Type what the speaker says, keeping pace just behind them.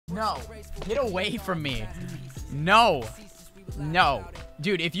No. Get away from me. No. No.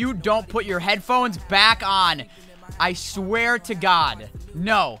 Dude, if you don't put your headphones back on, I swear to God.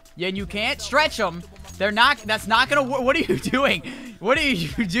 No. Yeah, and you can't stretch them. They're not, that's not gonna work. What are you doing? What are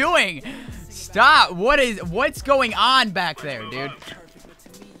you doing? Stop. What's going on back there, dude?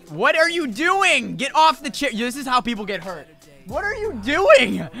 What are you doing? Get off the chair. This is how people get hurt. What are you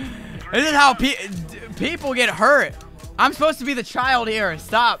doing? This is how people get hurt. I'm supposed to be the child here.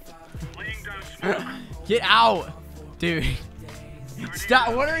 Stop. Get out. Dude.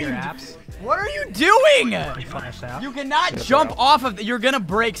 Stop. What are you doing? You cannot jump off of you're gonna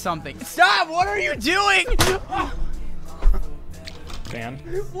break something. Stop. What are you doing? Fan.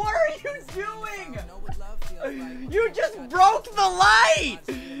 What are you doing? You just broke the light.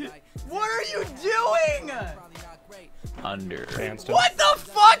 What are you doing? Under. What the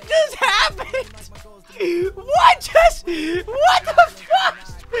fuck just happened? What the fuck